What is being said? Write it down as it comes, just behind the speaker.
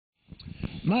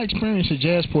My experience at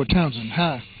Jazz Port Townsend.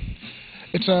 Hi.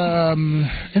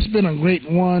 It's been a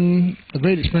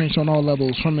great experience on all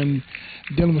levels, from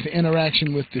dealing with the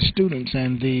interaction with the students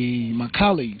and my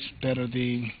colleagues that are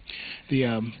the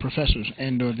professors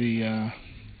and or the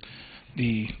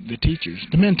teachers,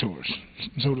 the mentors,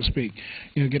 so to speak.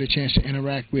 Get a chance to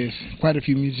interact with quite a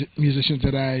few musicians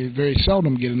that I very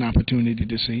seldom get an opportunity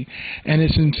to see, and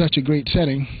it's in such a great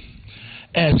setting.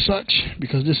 As such,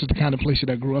 because this is the kind of place that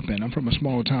I grew up in. I'm from a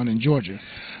small town in Georgia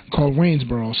called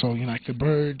Waynesboro, so like the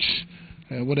birds,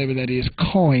 whatever that is,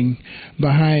 cawing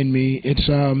behind me. It's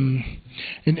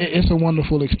a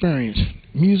wonderful experience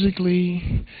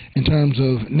musically, in terms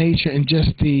of nature, and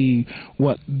just the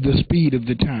speed of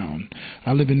the town.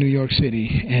 I live in New York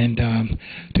City, and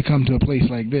to come to a place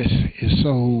like this is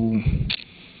so,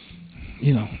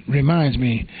 reminds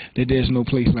me that there's no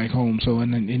place like home. So,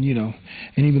 and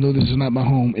even though this is not my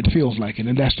home, it feels like it,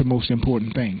 and that's the most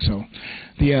important thing. So,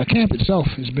 the camp itself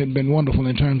has been wonderful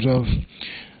in terms of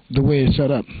the way it's set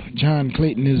up.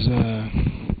 Clayton is a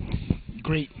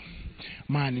great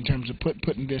mind in terms of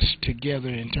putting this together,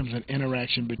 in terms of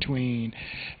interaction between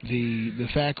the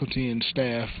faculty and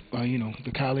staff,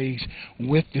 the colleagues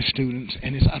with the students,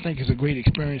 and I think it's a great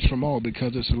experience from all,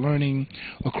 because it's learning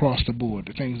across the board,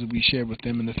 the things that we share with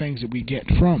them and the things that we get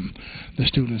from the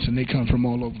students, and they come from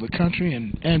all over the country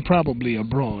and probably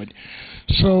abroad.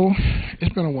 So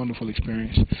it's been a wonderful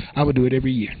experience. I would do it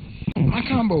every year. My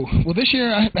combo. Well, this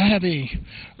year I have a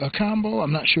combo.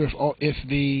 I'm not sure if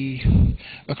the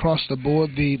across the board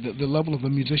the level of the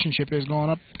musicianship has gone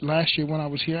up. Last year when I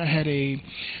was here, I had a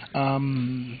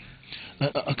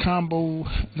combo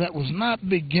that was not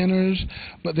beginners,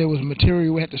 but there was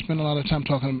material. We had to spend a lot of time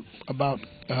talking about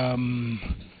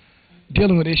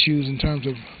dealing with issues in terms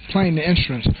of playing the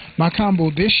instruments. My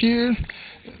combo this year,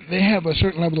 they have a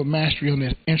certain level of mastery on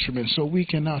their instruments, so we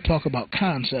can now talk about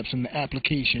concepts and the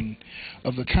application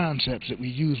of the concepts that we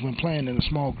use when playing in a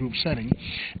small group setting.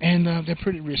 And they're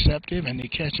pretty receptive, and they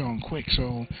catch on quick.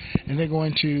 So, and they're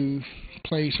going to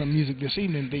play some music this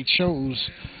evening. They chose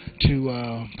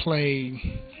to play.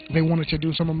 They wanted to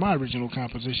do some of my original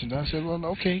compositions. I said, well,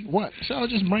 okay, what? So I'll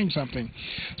just bring something.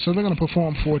 So they're going to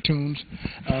perform 4 tunes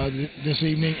this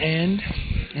evening,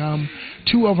 and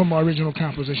 2 of them are original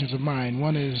compositions of mine.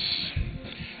 One is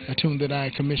a tune that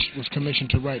I was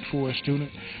commissioned to write for a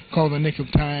student called The Nick of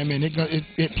Time, and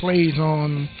it plays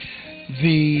on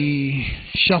the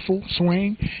shuffle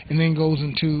swing, and then goes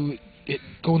into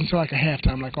like a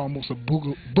halftime, like almost a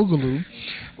boogaloo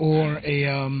or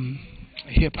a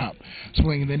hip-hop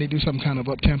swing, and then they do some kind of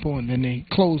up-tempo, and then they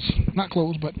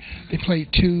but they play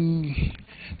 2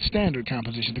 standard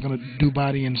compositions. They're going to do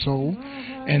Body and Soul,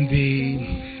 and the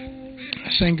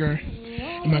singer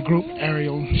in my group,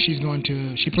 Ariel, she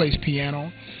plays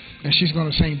piano, and she's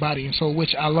going to sing Body and Soul,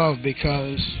 which I love,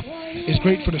 because it's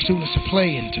great for the students to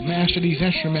play and to master these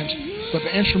instruments, but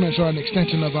the instruments are an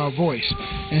extension of our voice,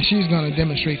 and she's going to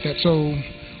demonstrate that so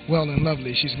well and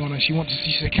lovely. She said,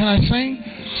 can I sing?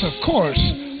 So of course,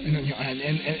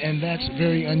 and that's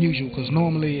very unusual, because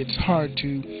normally it's hard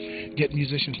to get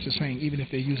musicians to sing, even if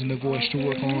they're using the voice to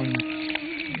work on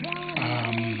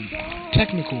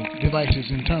technical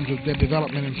devices in terms of their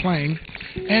development and playing.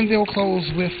 And they'll close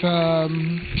with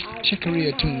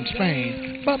Chicoria tune,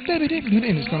 Spain.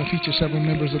 And it's going to feature several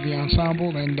members of the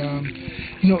ensemble, and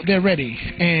they're ready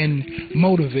and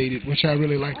motivated, which I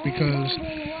really like, because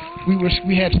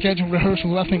we had scheduled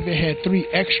rehearsals. I think they had 3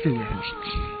 extra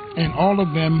rehearsals, and all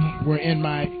of them were in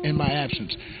my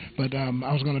absence. But I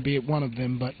was going to be at one of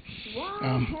them, but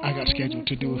I got scheduled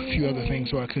to do a few other things,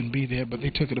 so I couldn't be there. But they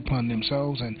took it upon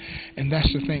themselves, and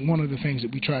that's the thing. One of the things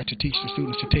that we try to teach the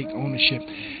students, to take ownership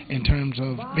in terms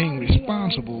of being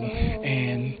responsible.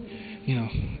 And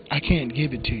I can't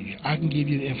give it to you. I can give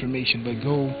you the information, but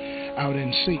go out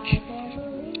and seek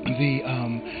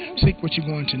what you're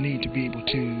going to need to be able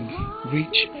to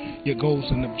reach your goals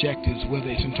and objectives, whether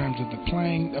it's in terms of the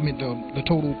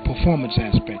total performance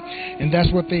aspect. And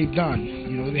that's what they've done.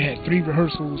 They had 3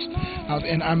 rehearsals,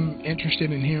 and I'm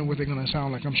interested in hearing what they're going to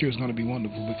sound like. I'm sure it's going to be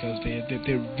wonderful, because they're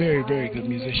very, very good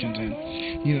musicians, and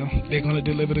they're going to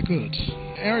deliver the goods.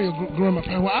 Ariel grew up.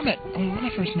 Well, when I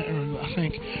first met Ariel,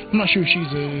 I'm not sure if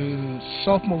she's a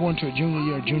sophomore going to a junior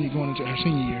year or junior going into her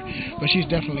senior year, but she's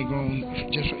definitely grown.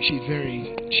 She's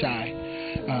very shy,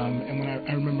 and when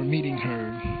I remember meeting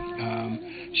her,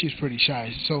 she's pretty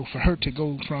shy. So for her to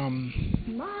go from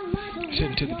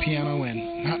sitting to the piano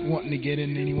and not wanting to get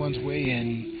in anyone's way,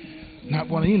 and not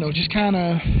wanting, she just kind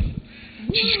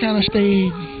of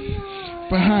stayed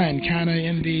behind, kind of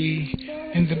in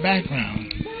the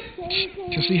background.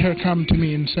 To see her come to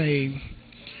me and say,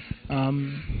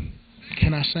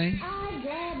 Can I sing?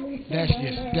 That's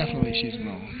yes, definitely she's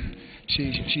grown.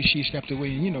 She stepped away,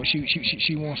 and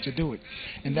she wants to do it,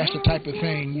 and that's the type of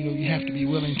thing you have to be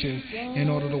willing to. In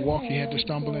order to walk, you have to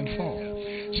stumble and fall.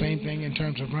 Same thing in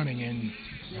terms of running, and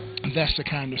that's the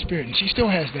kind of spirit. And she still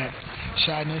has that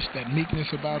shyness, that meekness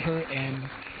about her, and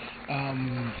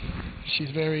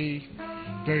she's very,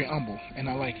 very humble, and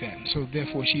I like that. So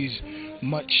therefore, she's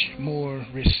much more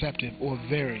receptive, or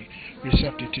very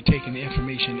receptive, to taking the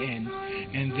information in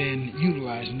and then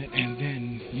utilizing it, and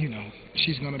then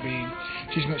she's gonna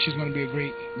be a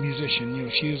great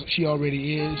musician. She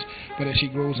already is, but as she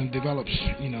grows and develops,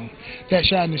 that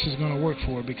shyness is gonna work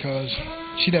for her, because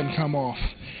she doesn't come off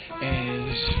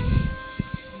as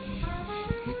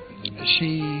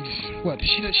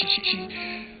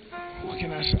what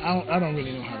can I say? I don't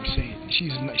really know how to say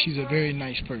it. She's a very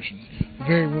nice person, a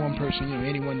very warm person.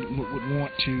 Anyone would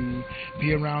want to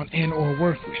be around and or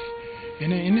work with.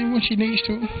 And then when she needs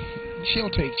to, she'll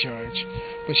take charge.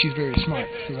 But she's very smart,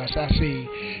 because I see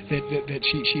that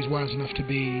she's wise enough to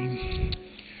be.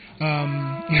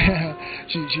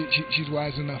 She's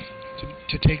wise enough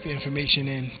to take the information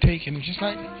and take it, just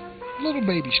like little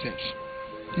baby steps.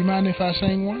 You mind if I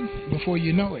sing one? Before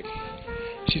you know it,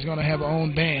 she's gonna have her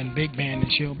own band, big band,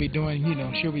 and she'll be doing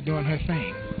her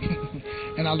thing.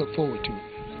 And I look forward to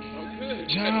it.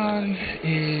 John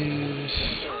is,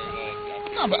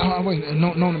 I've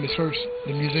known him as first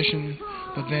the musician,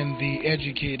 but then the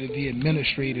educator, the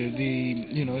administrator,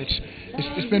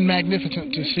 it's been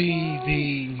magnificent to see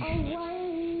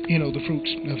the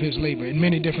fruits of his labor in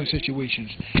many different situations.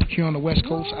 Here on the West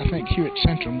Coast, I think here at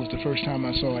Centrum was the first time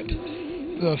I saw it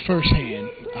firsthand,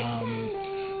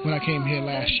 when I came here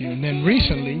last year. And then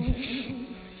recently,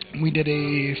 we did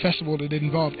a festival that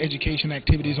involved education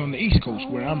activities on the East Coast,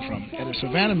 where I'm from, at a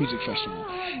Savannah Music Festival.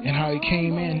 And how he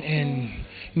came in,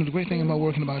 and the great thing about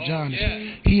working about John is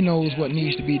he knows what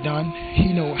needs to be done.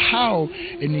 He knows how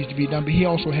it needs to be done, but he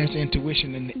also has the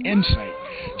intuition and the insight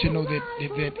to know that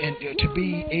and to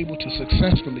be able to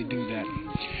successfully do that.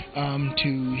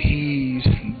 He's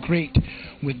great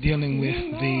with dealing with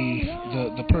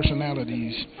the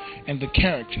personalities and the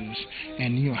characters,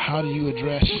 and how do you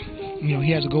address.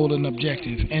 He has a goal and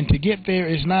objective, and to get there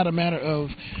is not a matter of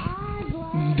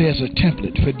there's a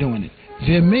template for doing it.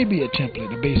 There may be a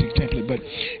template, a basic template, but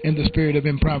in the spirit of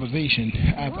improvisation,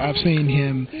 I've seen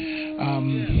him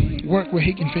work where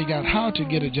he can figure out how to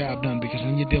get a job done, because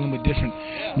when you're dealing with different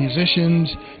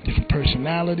musicians, different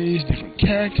personalities, different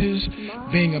characters,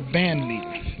 being a band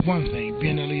leader, one thing,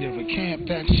 being a leader of a camp,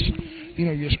 that's,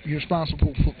 you're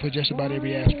responsible for just about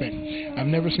every aspect. I've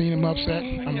never seen him upset.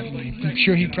 I'm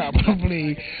sure he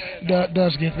probably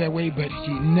does get that way, but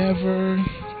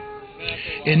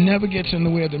it never gets in the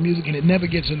way of the music, and it never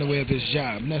gets in the way of his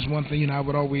job. And that's one thing, I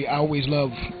always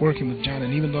love working with John.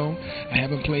 And even though I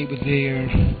haven't played with their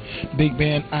big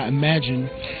band, I imagine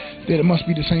that it must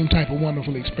be the same type of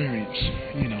wonderful experience.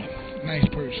 Nice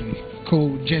person,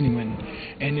 cool, genuine,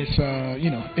 and it's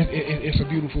it's a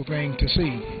beautiful thing to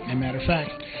see. As a matter of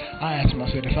fact, I asked him, I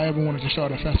said, if I ever wanted to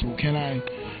start a festival, can I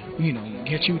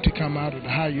get you to come out or to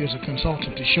hire you as a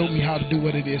consultant to show me how to do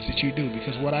what it is that you do?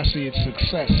 Because what I see is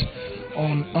success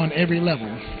on every level.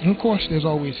 And of course, there's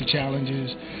always the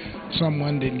challenges.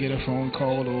 Someone didn't get a phone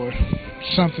call, or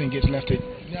something gets left.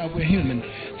 We're human.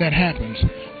 That happens.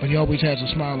 But he always has a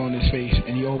smile on his face,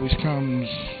 and he always comes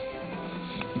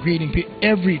greeting people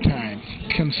every time,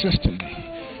 consistently.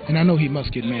 And I know he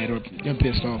must get mad or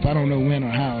pissed off. I don't know when or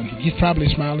how. And he's probably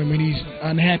smiling when he's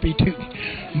unhappy too.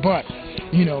 But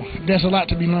there's a lot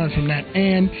to be learned from that,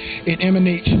 and it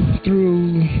emanates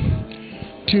through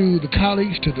to the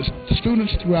colleagues, to the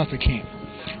students throughout the camp.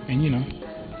 And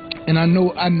and I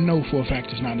know for a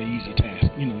fact it's not an easy task.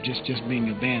 Just being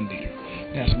a band leader.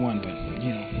 That's one, but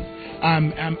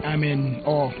I'm in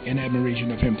awe and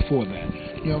admiration of him for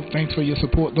that. Thanks for your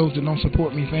support. Those that don't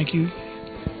support me, thank you.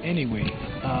 Anyway,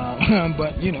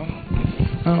 but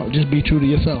just be true to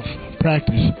yourself.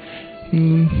 Practice.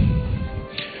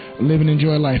 Live and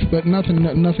enjoy life, but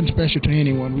nothing special to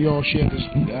anyone. We all share this.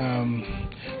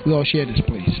 We all share this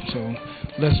place. So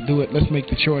let's do it. Let's make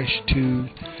the choice to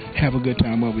have a good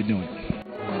time while we're doing it.